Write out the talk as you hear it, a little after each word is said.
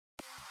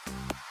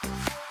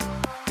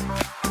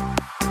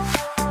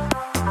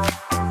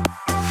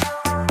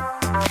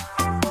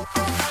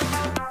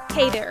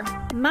Hey there,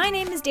 my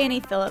name is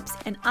Danny Phillips,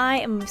 and I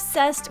am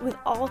obsessed with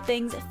all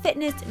things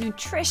fitness,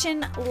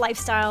 nutrition,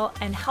 lifestyle,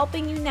 and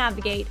helping you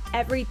navigate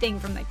everything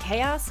from the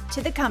chaos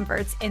to the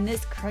comforts in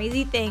this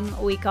crazy thing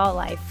we call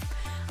life.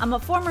 I'm a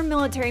former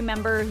military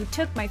member who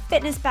took my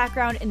fitness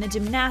background in the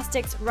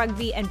gymnastics,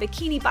 rugby, and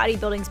bikini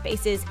bodybuilding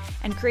spaces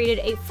and created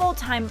a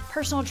full-time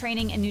personal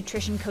training and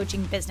nutrition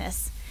coaching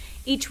business.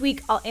 Each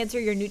week, I'll answer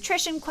your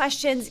nutrition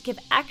questions, give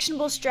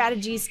actionable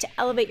strategies to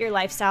elevate your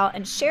lifestyle,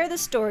 and share the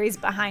stories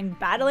behind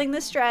battling the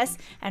stress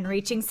and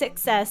reaching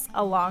success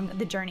along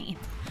the journey.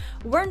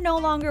 We're no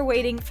longer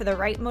waiting for the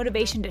right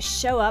motivation to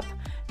show up,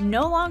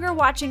 no longer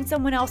watching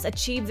someone else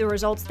achieve the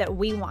results that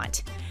we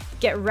want.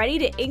 Get ready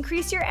to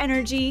increase your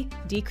energy,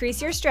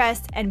 decrease your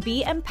stress, and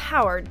be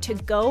empowered to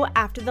go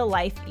after the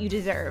life you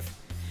deserve.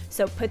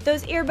 So put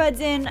those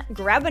earbuds in,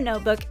 grab a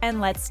notebook, and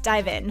let's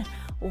dive in.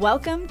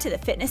 Welcome to the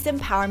Fitness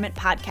Empowerment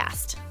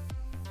Podcast.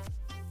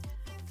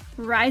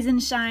 Rise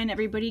and shine,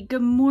 everybody.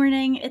 Good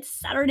morning. It's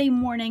Saturday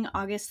morning,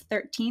 August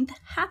 13th.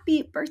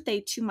 Happy birthday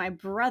to my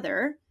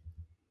brother.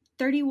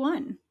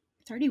 31.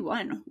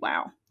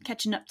 Wow.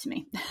 Catching up to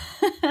me.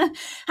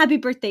 Happy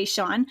birthday,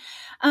 Sean.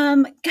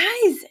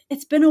 Guys,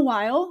 it's been a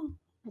while.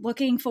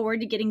 Looking forward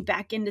to getting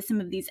back into some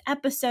of these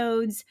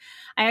episodes.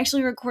 I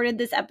actually recorded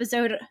this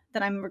episode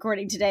that I'm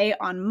recording today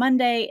on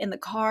Monday in the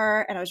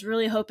car, and I was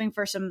really hoping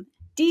for some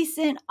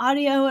decent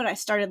audio, and I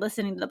started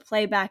listening to the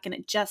playback, and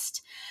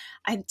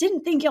I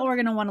didn't think y'all were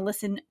going to want to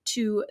listen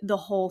to the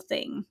whole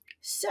thing.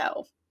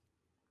 So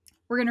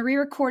we're going to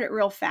re-record it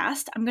real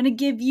fast. I'm going to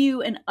give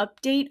you an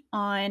update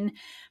on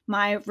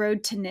my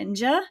road to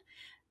Ninja,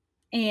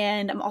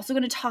 and I'm also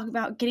going to talk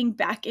about getting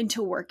back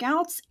into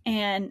workouts.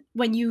 And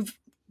when you're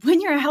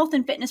a health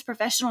and fitness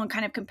professional and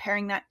kind of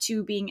comparing that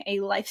to being a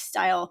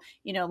lifestyle,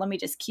 let me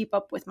just keep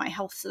up with my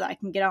health so that I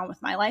can get on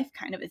with my life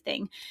kind of a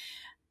thing.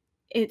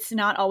 It's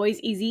not always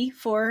easy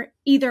for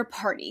either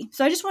party.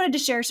 So I just wanted to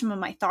share some of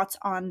my thoughts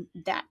on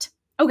that.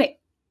 Okay,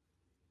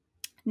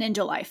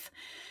 Ninja life.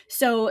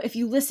 So if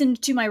you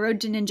listened to my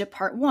Road to Ninja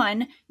Part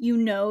 1, you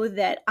know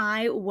that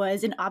I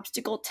was an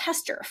obstacle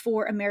tester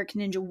for American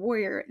Ninja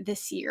Warrior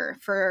this year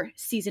for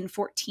season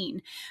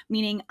 14,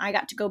 meaning I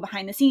got to go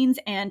behind the scenes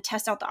and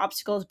test out the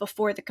obstacles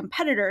before the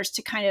competitors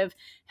to kind of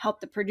help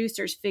the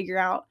producers figure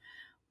out,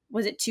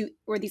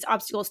 were these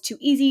obstacles too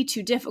easy,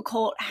 too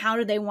difficult? How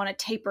do they want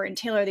to taper and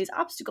tailor these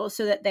obstacles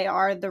so that they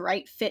are the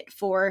right fit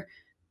for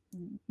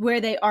where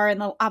they are in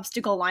the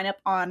obstacle lineup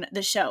on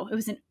the show? It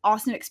was an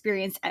awesome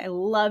experience. I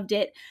loved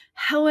it.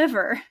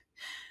 However,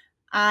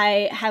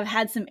 I have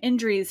had some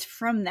injuries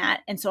from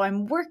that, and so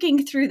I'm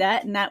working through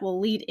that, and that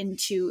will lead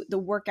into the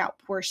workout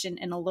portion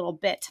in a little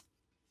bit.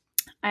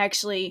 I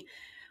actually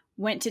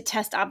went to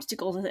test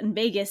obstacles in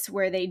Vegas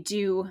where they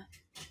do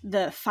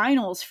the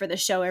finals for the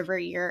show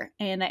every year,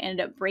 and I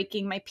ended up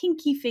breaking my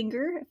pinky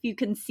finger. If you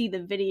can see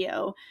the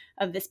video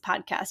of this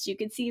podcast, you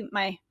can see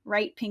my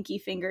right pinky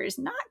finger is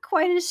not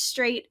quite as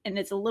straight, and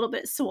it's a little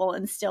bit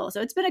swollen still.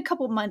 So it's been a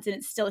couple months and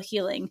it's still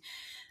healing.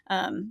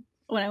 When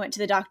I went to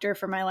the doctor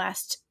for my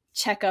last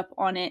checkup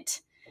on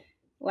it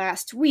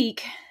last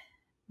week,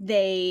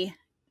 they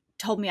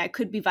told me I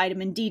could be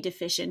vitamin D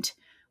deficient,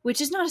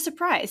 which is not a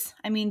surprise.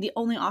 I mean, the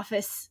only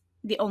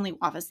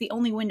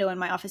window in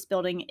my office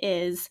building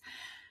is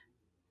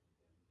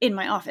in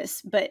my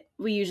office, but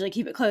we usually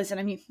keep it closed. And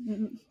I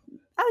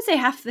would say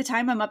half the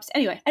time I'm up.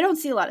 Anyway, I don't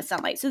see a lot of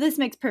sunlight, so this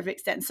makes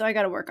perfect sense. So I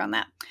got to work on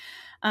that.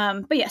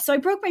 But yeah, so I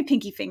broke my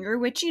pinky finger,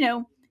 which,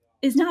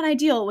 is not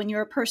ideal when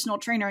you're a personal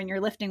trainer and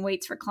you're lifting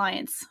weights for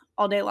clients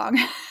all day long.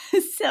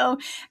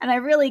 And I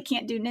really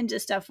can't do ninja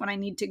stuff when I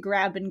need to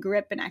grab and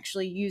grip and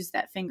actually use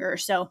that finger.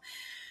 So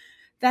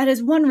that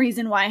is one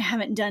reason why I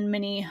haven't done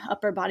many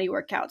upper body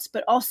workouts.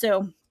 But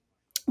also,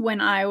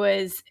 when I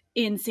was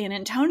in San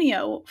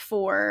Antonio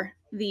for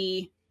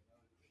the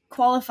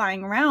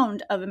qualifying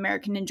round of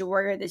American Ninja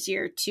Warrior this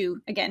year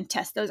to, again,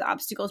 test those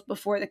obstacles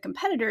before the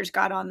competitors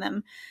got on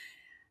them,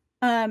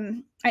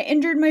 I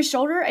injured my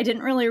shoulder. I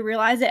didn't really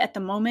realize it at the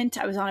moment.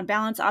 I was on a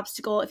balance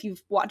obstacle. If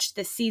you've watched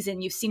this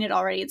season, you've seen it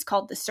already. It's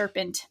called the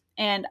Serpent.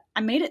 And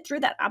I made it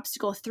through that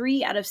obstacle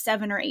 3 out of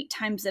 7 or 8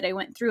 times that I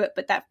went through it.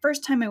 But that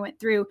first time I went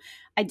through,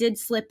 I did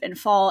slip and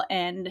fall,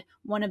 and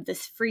one of the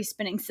free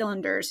spinning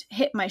cylinders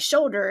hit my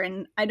shoulder,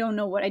 and I don't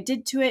know what I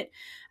did to it.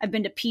 I've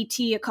been to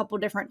PT a couple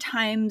different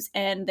times,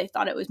 and they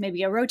thought it was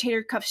maybe a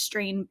rotator cuff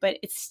strain, but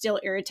it's still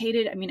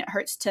irritated. I mean, it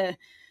hurts to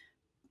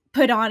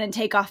put on and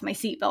take off my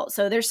seatbelt.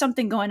 So there's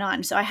something going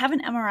on. So I have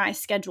an MRI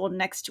scheduled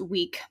next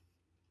week.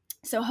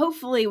 So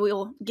hopefully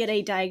we'll get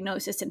a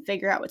diagnosis and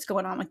figure out what's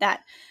going on with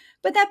that.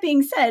 But that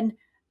being said,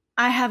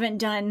 I haven't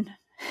done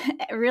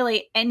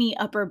really any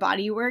upper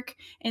body work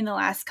in the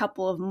last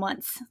couple of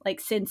months, like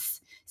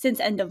since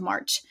end of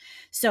March.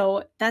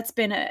 So that's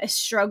been a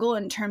struggle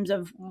in terms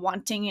of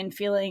wanting and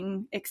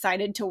feeling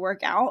excited to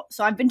work out.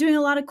 So I've been doing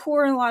a lot of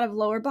core and a lot of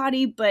lower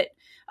body, but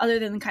other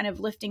than kind of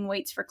lifting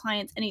weights for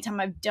clients,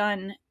 anytime I've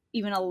done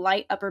even a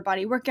light upper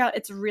body workout,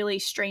 it's really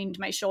strained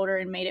my shoulder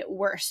and made it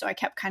worse. So I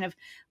kept kind of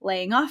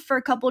laying off for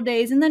a couple of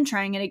days and then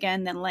trying it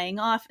again, then laying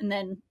off, and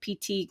then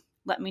PT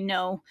let me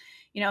know,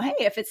 hey,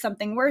 if it's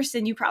something worse,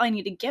 then you probably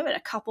need to give it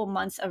a couple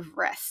months of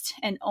rest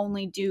and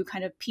only do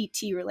kind of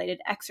PT related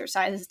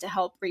exercises to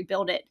help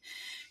rebuild it.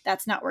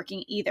 That's not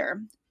working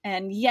either.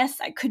 And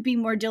yes, I could be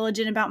more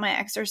diligent about my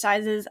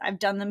exercises. I've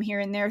done them here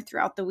and there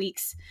throughout the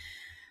weeks,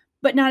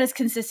 but not as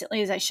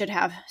consistently as I should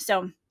have.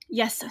 So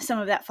yes, some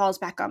of that falls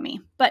back on me,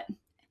 but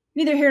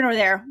neither here nor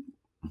there.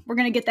 We're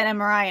going to get that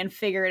MRI and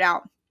figure it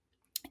out.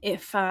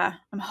 If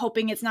I'm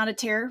hoping it's not a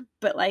tear,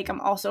 but like I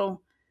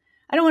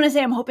don't want to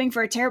say I'm hoping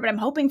for a tear, but I'm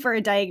hoping for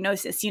a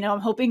diagnosis. I'm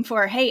hoping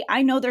for, hey,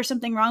 I know there's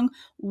something wrong.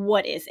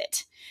 What is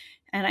it?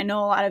 And I know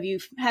a lot of you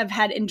have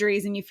had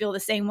injuries and you feel the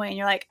same way and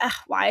you're like,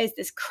 why is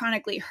this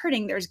chronically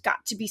hurting? There's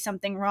got to be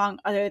something wrong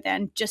other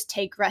than just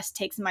take rest,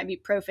 take some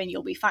ibuprofen,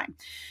 you'll be fine.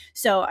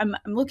 So I'm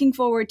looking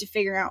forward to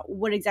figuring out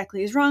what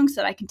exactly is wrong so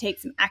that I can take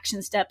some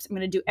action steps. I'm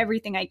going to do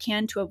everything I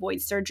can to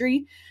avoid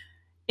surgery.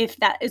 If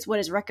that is what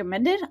is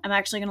recommended, I'm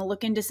actually going to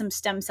look into some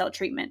stem cell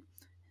treatment.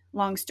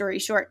 Long story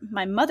short,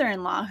 my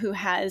mother-in-law, who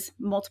has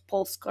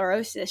multiple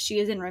sclerosis, she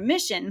is in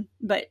remission,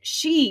 but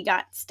she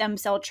got stem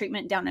cell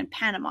treatment down in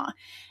Panama.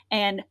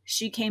 And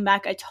she came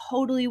back a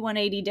totally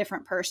 180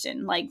 different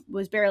person, like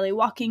was barely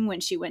walking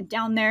when she went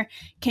down there,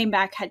 came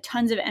back, had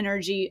tons of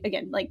energy,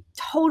 again, like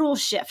total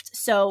shift.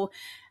 So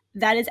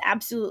that is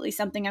absolutely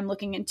something I'm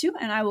looking into,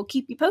 and I will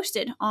keep you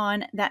posted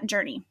on that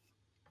journey.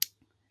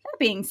 That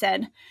being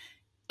said,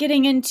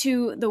 getting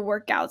into the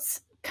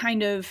workouts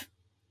kind of,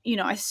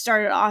 I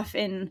started off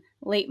in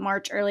late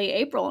March, early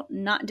April,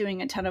 not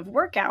doing a ton of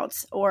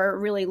workouts or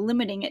really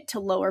limiting it to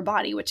lower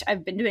body, which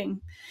I've been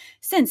doing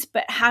since.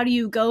 But how do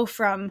you go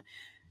from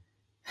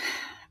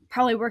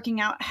probably working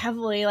out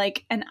heavily,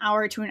 like an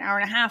hour to an hour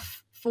and a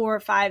half, 4,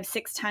 5,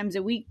 6 times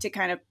a week to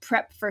kind of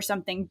prep for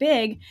something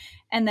big.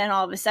 And then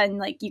all of a sudden,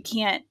 like you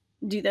can't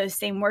do those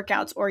same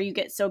workouts, or you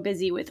get so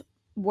busy with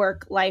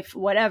work, life,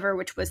 whatever,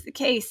 which was the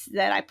case,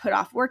 that I put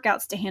off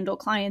workouts to handle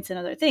clients and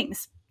other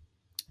things.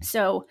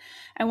 So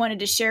I wanted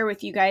to share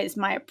with you guys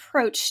my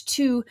approach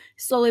to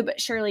slowly but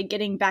surely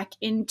getting back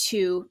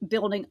into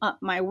building up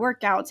my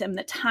workouts and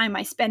the time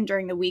I spend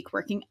during the week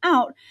working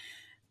out,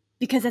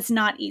 because it's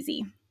not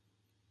easy.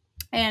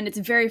 And it's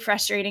very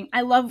frustrating.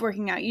 I love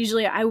working out.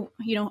 Usually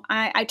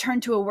I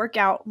turn to a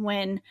workout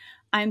when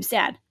I'm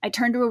sad. I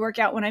turn to a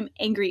workout when I'm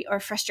angry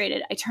or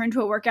frustrated. I turn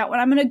to a workout when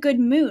I'm in a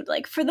good mood.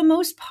 Like, for the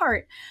most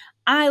part,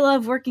 I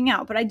love working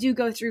out, but I do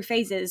go through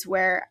phases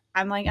where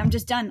I'm like, I'm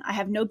just done. I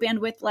have no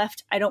bandwidth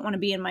left. I don't want to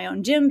be in my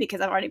own gym because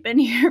I've already been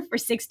here for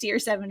 60 or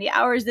 70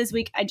 hours this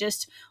week. I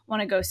just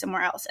want to go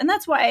somewhere else. And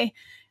that's why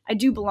I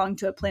do belong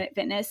to a Planet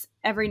Fitness.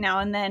 Every now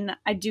and then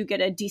I do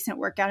get a decent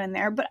workout in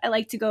there, but I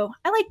like the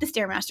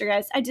Stairmaster,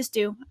 guys. I just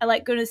do. I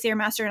like going to the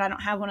Stairmaster, and I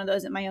don't have one of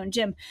those at my own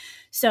gym.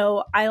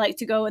 So I like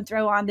to go and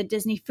throw on the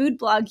Disney Food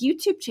Blog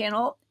YouTube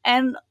channel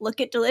and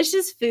look at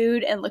delicious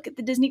food and look at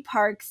the Disney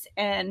parks,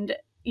 and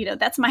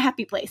that's my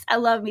happy place. I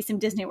love me some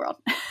Disney World.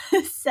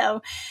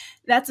 So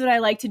that's what I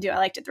like to do. I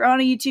like to throw on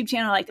a YouTube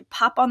channel. I like to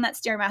pop on that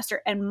Stairmaster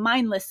and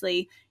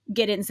mindlessly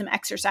get in some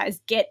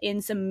exercise, get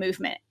in some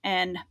movement.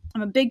 And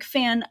I'm a big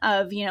fan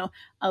of,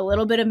 a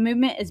little bit of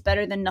movement is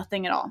better than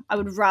nothing at all. I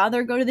would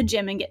rather go to the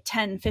gym and get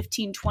 10,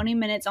 15, 20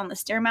 minutes on the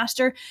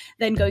Stairmaster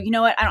than go, you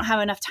know what, I don't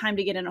have enough time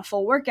to get in a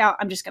full workout.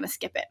 I'm just going to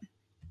skip it.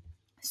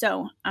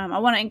 So I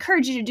want to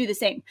encourage you to do the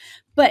same.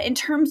 But in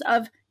terms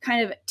of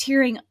kind of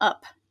tearing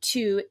up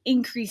to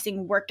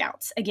increasing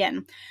workouts,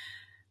 again,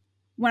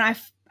 when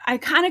I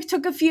kind of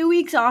took a few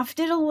weeks off,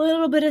 did a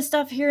little bit of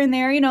stuff here and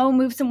there,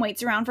 moved some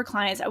weights around for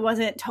clients. I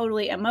wasn't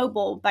totally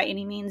immobile by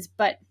any means,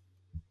 but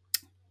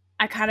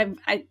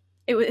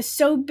it was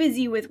so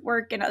busy with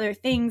work and other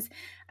things,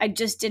 I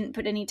just didn't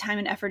put any time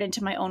and effort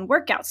into my own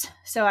workouts.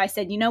 So I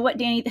said, you know what,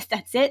 Danny,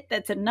 that's it.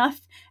 That's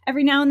enough.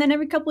 Every now and then,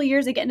 every couple of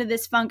years, I get into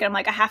this funk, and I'm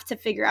like, I have to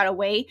figure out a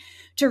way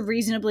to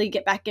reasonably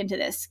get back into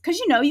this. Because,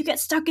 you get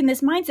stuck in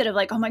this mindset of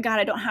like, oh my God,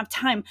 I don't have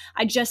time.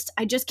 I just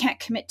can't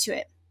commit to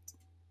it.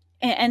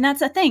 And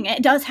that's a thing.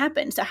 It does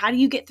happen. So how do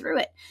you get through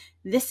it?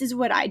 This is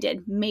what I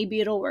did. Maybe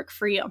it'll work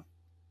for you.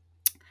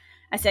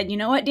 I said, you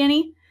know what,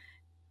 Danny?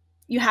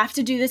 You have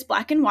to do this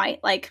black and white.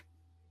 Like,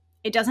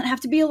 it doesn't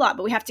have to be a lot,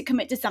 but we have to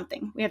commit to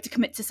something. We have to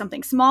commit to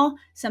something small,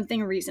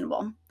 something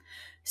reasonable.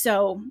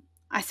 So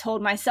I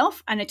told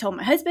myself, and I told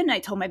my husband, and I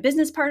told my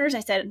business partners, I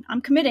said, I'm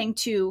committing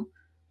to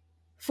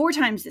 4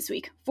 times this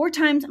week. 4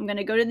 times I'm going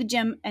to go to the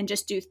gym and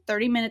just do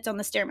 30 minutes on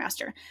the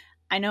Stairmaster.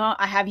 I know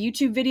I have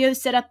YouTube videos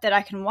set up that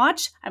I can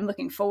watch. I'm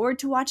looking forward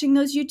to watching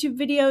those YouTube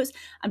videos.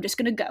 I'm just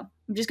going to go.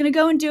 I'm just going to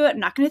go and do it. I'm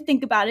not going to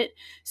think about it.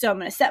 So I'm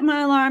going to set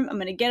my alarm. I'm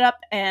going to get up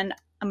and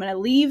I'm going to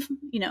leave,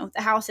 the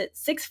house at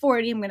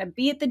 6:40. I'm going to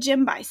be at the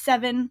gym by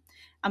 7.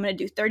 I'm going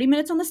to do 30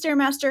 minutes on the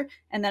Stairmaster,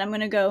 and then I'm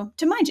going to go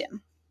to my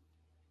gym.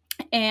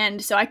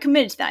 And so I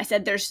committed to that. I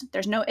said, there's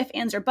no ifs,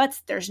 ands, or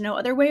buts. There's no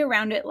other way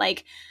around it.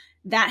 Like,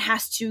 that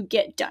has to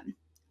get done.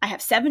 I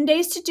have 7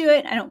 days to do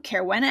it. I don't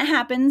care when it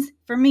happens.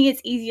 For me,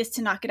 it's easiest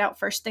to knock it out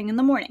first thing in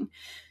the morning.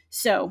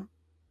 So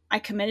I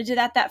committed to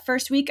that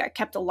first week. I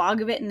kept a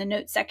log of it in the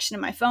notes section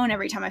of my phone.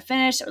 Every time I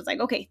finished, I was like,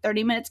 okay,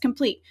 30 minutes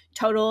complete,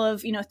 total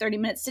of, 30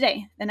 minutes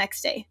today, the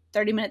next day,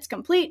 30 minutes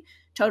complete,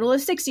 total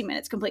of 60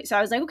 minutes complete. So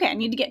I was like, okay, I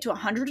need to get to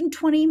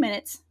 120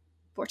 minutes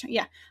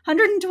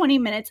 120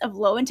 minutes of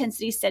low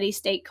intensity, steady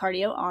state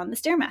cardio on the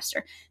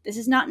Stairmaster. This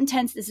is not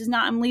intense. This is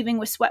not, I'm leaving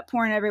with sweat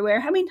pouring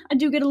everywhere. I mean, I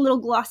do get a little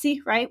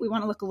glossy, right? We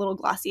want to look a little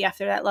glossy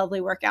after that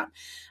lovely workout.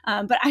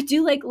 But I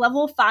do like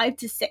level 5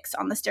 to 6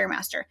 on the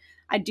Stairmaster.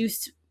 I do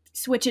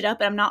switch it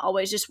up, and I'm not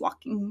always just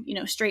walking,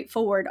 straight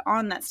forward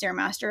on that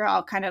Stairmaster.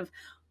 I'll kind of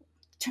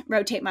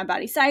rotate my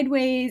body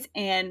sideways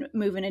and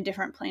move in a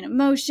different plane of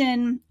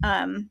motion.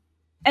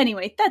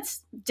 Anyway,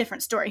 that's a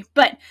different story,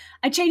 but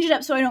I change it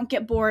up so I don't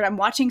get bored. I'm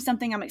watching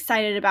something I'm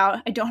excited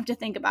about. I don't have to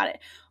think about it.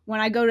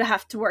 When I go to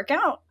have to work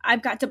out,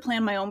 I've got to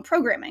plan my own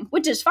programming,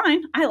 which is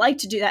fine. I like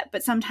to do that,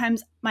 but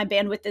sometimes my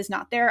bandwidth is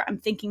not there. I'm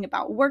thinking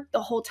about work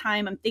the whole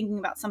time. I'm thinking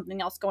about something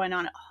else going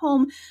on at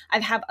home. I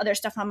have other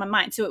stuff on my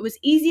mind. So it was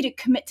easy to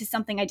commit to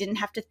something I didn't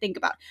have to think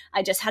about.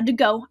 I just had to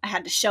go. I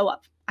had to show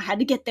up. I had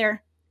to get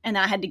there, and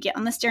then I had to get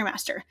on the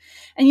Stairmaster.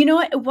 And you know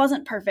what? It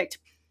wasn't perfect.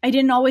 I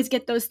didn't always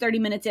get those 30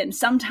 minutes in.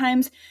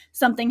 Sometimes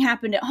something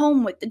happened at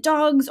home with the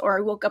dogs, or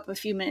I woke up a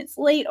few minutes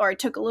late, or I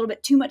took a little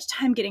bit too much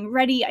time getting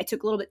ready. I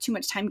took a little bit too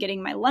much time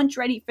getting my lunch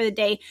ready for the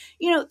day.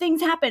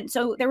 Things happen.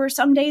 So there were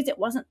some days it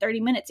wasn't 30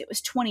 minutes. It was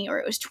 20 or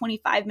it was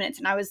 25 minutes.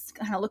 And I was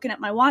kind of looking at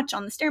my watch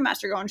on the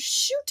Stairmaster going,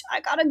 shoot,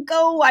 I gotta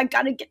go. I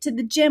gotta get to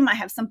the gym. I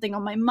have something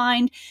on my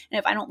mind. And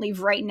if I don't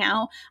leave right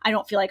now, I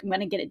don't feel like I'm going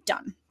to get it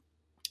done.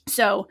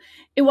 So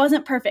it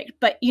wasn't perfect,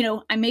 but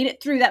I made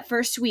it through that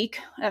first week,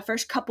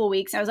 first couple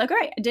weeks. I was like, all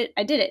right, I did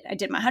it. I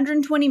did my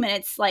 120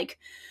 minutes. Like,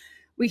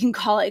 we can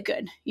call it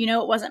good.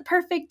 It wasn't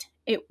perfect.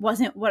 It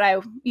wasn't what I,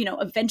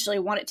 eventually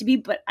want it to be,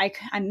 but I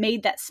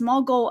made that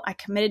small goal. I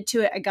committed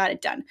to it. I got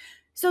it done.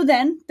 So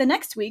then the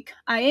next week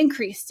I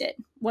increased it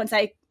once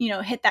I,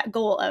 hit that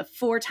goal of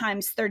 4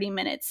 times 30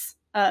 minutes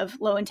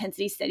of low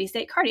intensity, steady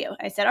state cardio.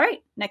 I said, all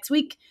right, next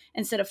week,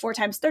 instead of 4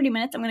 times 30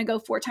 minutes, I'm going to go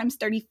 4 times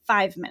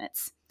 35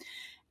 minutes.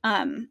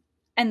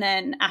 And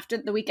then after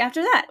the week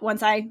after that,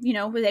 once I,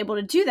 was able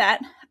to do that,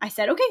 I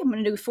said, okay, I'm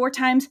going to do 4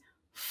 times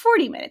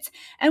 40 minutes.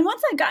 And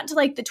once I got to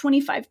like the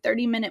 25,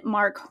 30 minute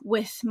mark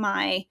with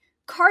my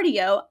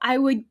cardio, I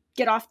would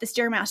get off the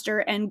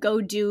Stairmaster and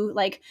go do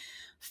like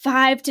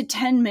 5 to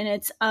 10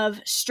 minutes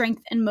of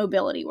strength and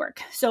mobility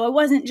work. So I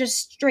wasn't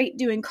just straight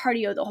doing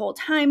cardio the whole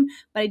time,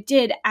 but I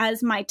did,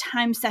 as my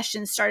time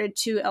sessions started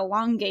to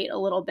elongate a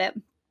little bit,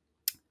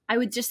 I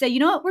would just say, you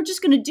know what, we're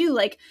just going to do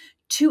like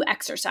 2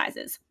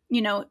 exercises,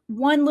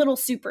 one little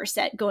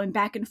superset going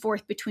back and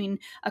forth between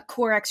a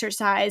core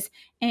exercise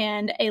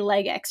and a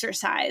leg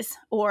exercise,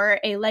 or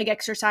a leg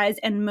exercise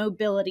and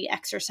mobility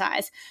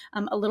exercise,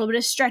 a little bit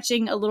of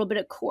stretching, a little bit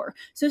of core.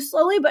 So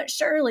slowly but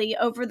surely,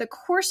 over the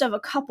course of a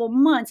couple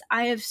months,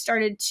 I have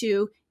started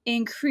to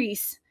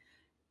increase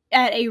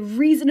at a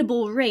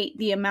reasonable rate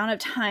the amount of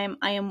time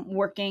I am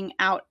working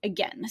out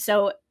again.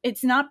 So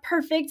it's not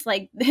perfect.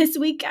 Like this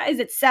week, guys,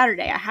 it's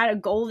Saturday. I had a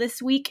goal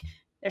this week.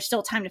 There's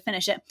still time to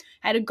finish it.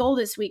 I had a goal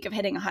this week of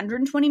hitting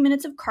 120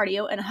 minutes of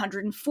cardio and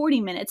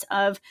 140 minutes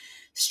of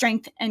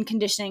strength and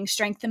conditioning,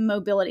 strength and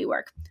mobility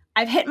work.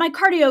 I've hit my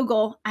cardio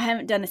goal. I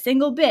haven't done a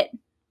single bit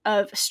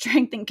of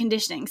strength and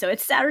conditioning. So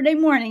it's Saturday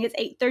morning. It's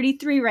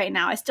 8:33 right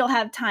now. I still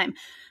have time.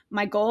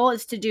 My goal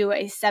is to do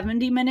a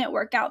 70-minute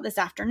workout this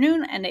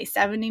afternoon and a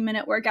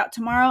 70-minute workout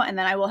tomorrow, and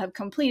then I will have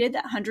completed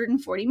that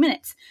 140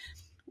 minutes.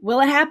 Will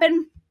it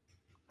happen?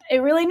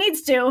 It really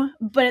needs to,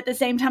 but at the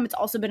same time, it's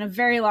also been a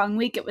very long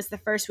week. It was the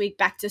first week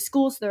back to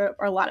school, so there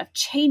are a lot of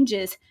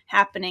changes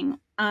happening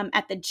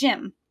at the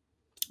gym.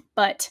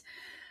 But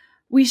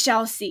we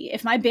shall see.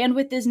 If my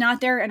bandwidth is not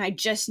there and I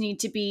just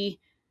need to be,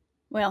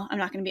 well, I'm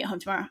not going to be at home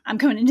tomorrow. I'm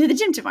coming into the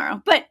gym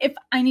tomorrow. But if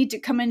I need to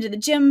come into the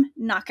gym,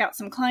 knock out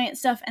some client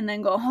stuff, and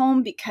then go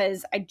home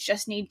because I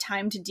just need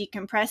time to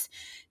decompress,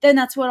 then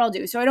that's what I'll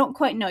do. So I don't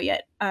quite know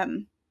yet.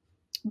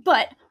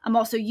 But I'm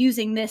also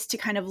using this to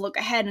kind of look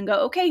ahead and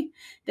go, okay,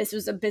 this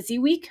was a busy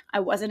week. I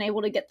wasn't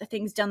able to get the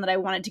things done that I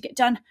wanted to get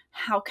done.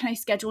 How can I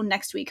schedule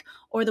next week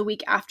or the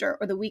week after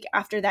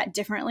that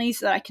differently,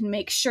 so that I can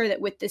make sure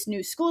that with this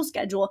new school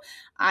schedule,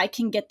 I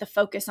can get the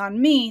focus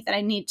on me that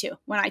I need to.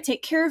 When I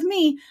take care of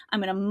me,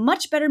 I'm in a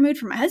much better mood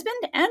for my husband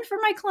and for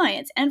my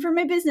clients and for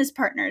my business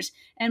partners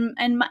and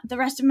the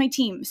rest of my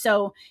team.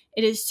 So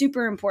it is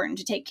super important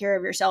to take care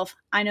of yourself.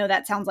 I know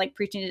that sounds like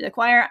preaching to the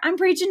choir. I'm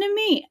preaching to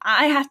me.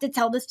 I have to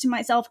tell this to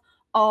myself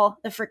all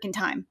the freaking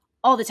time,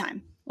 all the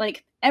time,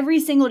 like every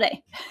single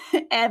day,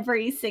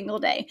 every single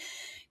day.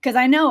 Because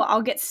I know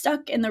I'll get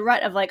stuck in the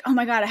rut of like, oh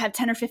my God, I have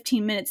 10 or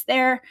 15 minutes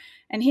there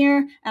and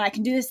here, and I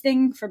can do this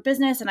thing for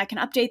business, and I can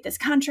update this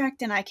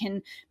contract, and I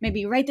can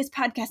maybe write this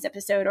podcast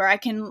episode, or I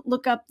can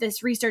look up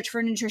this research for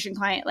a nutrition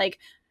client. Like,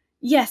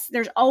 yes,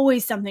 there's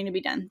always something to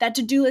be done. That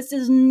to-do list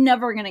is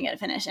never going to get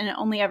finished, and it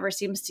only ever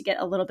seems to get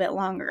a little bit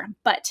longer.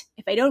 But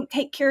if I don't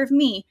take care of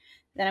me,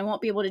 then I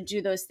won't be able to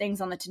do those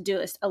things on the to-do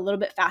list a little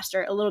bit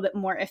faster, a little bit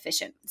more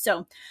efficient.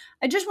 So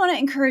I just want to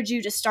encourage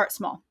you to start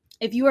small.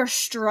 If you are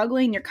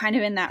struggling, you're kind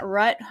of in that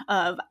rut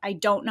of, I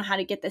don't know how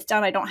to get this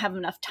done, I don't have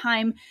enough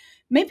time.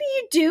 Maybe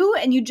you do,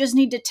 and you just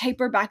need to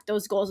taper back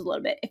those goals a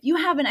little bit. If you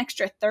have an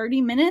extra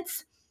 30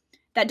 minutes,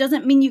 that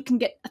doesn't mean you can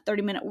get a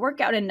 30-minute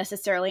workout in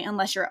necessarily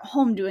unless you're at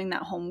home doing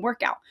that home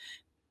workout.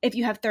 If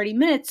you have 30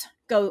 minutes,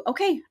 go,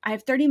 okay, I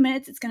have 30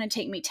 minutes. It's going to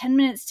take me 10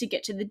 minutes to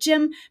get to the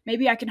gym.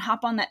 Maybe I can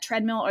hop on that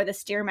treadmill or the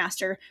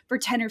Stairmaster for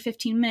 10 or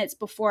 15 minutes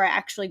before I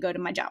actually go to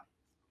my job.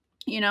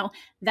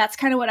 That's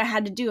kind of what I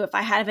had to do. If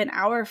I have an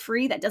hour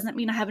free, that doesn't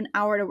mean I have an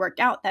hour to work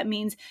out. That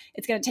means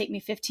it's going to take me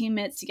 15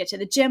 minutes to get to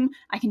the gym.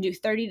 I can do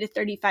 30 to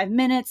 35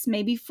 minutes,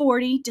 maybe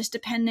 40, just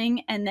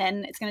depending. And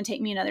then it's going to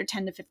take me another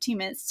 10 to 15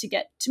 minutes to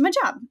get to my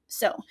job.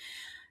 So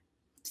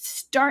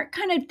start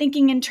kind of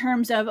thinking in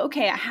terms of,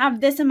 okay, I have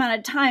this amount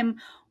of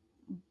time,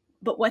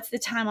 but what's the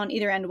time on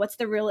either end? What's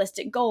the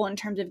realistic goal in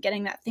terms of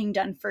getting that thing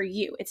done for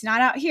you? It's not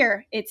out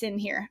here, it's in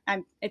here.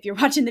 If you're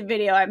watching the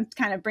video, I'm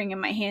kind of bringing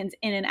my hands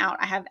in and out.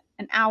 I have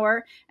an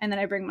hour and then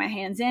I bring my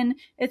hands in.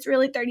 It's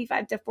really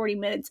 35 to 40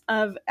 minutes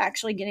of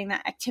actually getting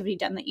that activity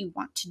done that you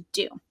want to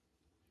do.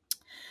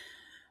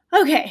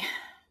 Okay,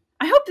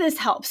 I hope this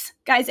helps.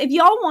 Guys, if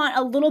y'all want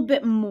a little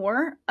bit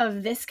more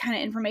of this kind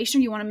of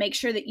information, you want to make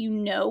sure that you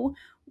know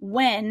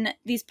when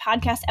these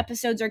podcast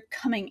episodes are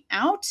coming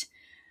out,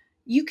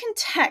 you can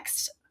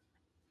text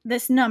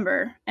this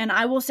number and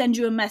I will send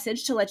you a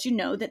message to let you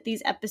know that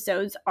these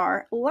episodes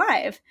are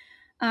live.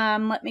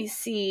 Let me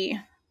see.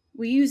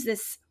 We use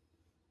this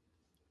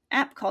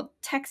app called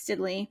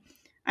Textedly.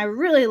 I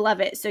really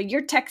love it. So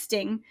you're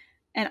texting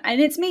and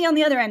it's me on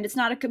the other end. It's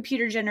not a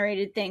computer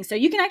generated thing. So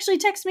you can actually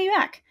text me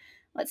back.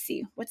 Let's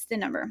see. What's the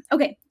number?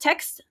 Okay.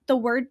 Text the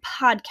word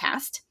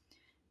podcast,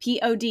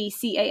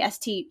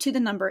 PODCAST, to the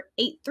number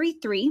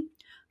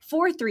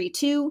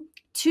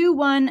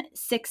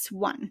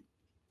 833-432-2161.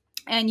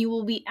 And you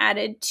will be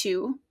added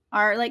to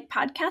our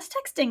podcast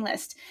texting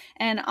list.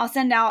 And I'll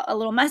send out a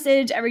little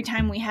message every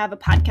time we have a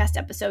podcast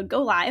episode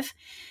go live.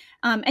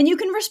 And you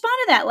can respond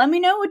to that. Let me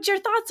know what your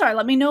thoughts are.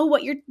 Let me know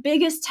what your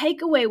biggest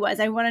takeaway was.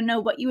 I want to know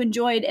what you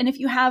enjoyed. And if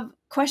you have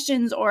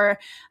questions or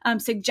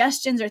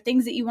suggestions or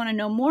things that you want to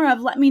know more of,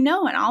 let me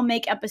know and I'll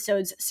make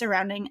episodes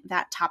surrounding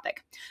that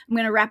topic. I'm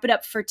going to wrap it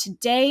up for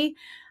today.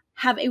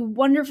 Have a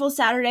wonderful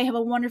Saturday. Have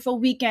a wonderful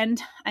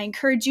weekend. I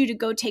encourage you to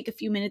go take a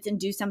few minutes and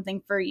do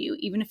something for you.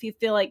 Even if you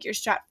feel like you're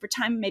strapped for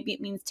time, maybe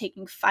it means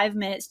taking 5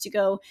 minutes to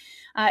go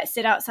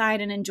sit outside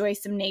and enjoy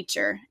some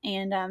nature.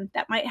 And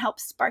that might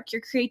help spark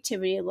your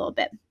creativity a little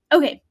bit.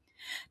 Okay,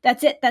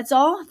 that's it. That's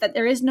all. That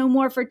there is no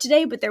more for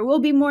today, but there will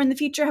be more in the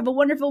future. Have a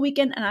wonderful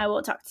weekend, and I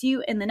will talk to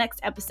you in the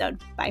next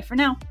episode. Bye for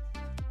now.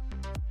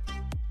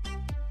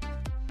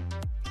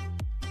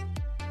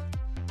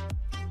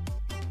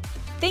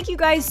 Thank you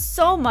guys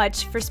so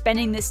much for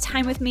spending this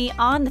time with me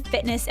on the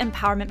Fitness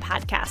Empowerment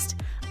Podcast.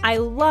 I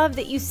love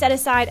that you set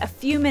aside a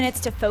few minutes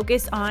to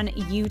focus on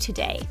you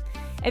today.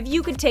 If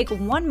you could take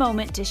one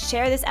moment to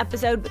share this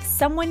episode with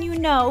someone you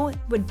know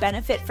would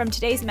benefit from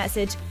today's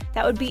message,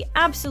 that would be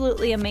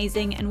absolutely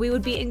amazing and we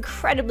would be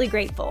incredibly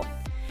grateful.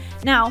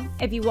 Now,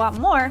 if you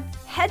want more,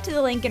 head to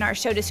the link in our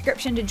show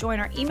description to join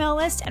our email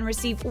list and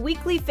receive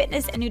weekly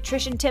fitness and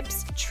nutrition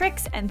tips,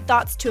 tricks, and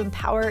thoughts to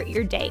empower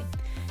your day.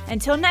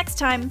 Until next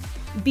time,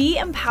 be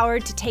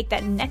empowered to take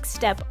that next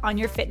step on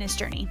your fitness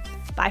journey.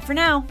 Bye for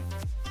now.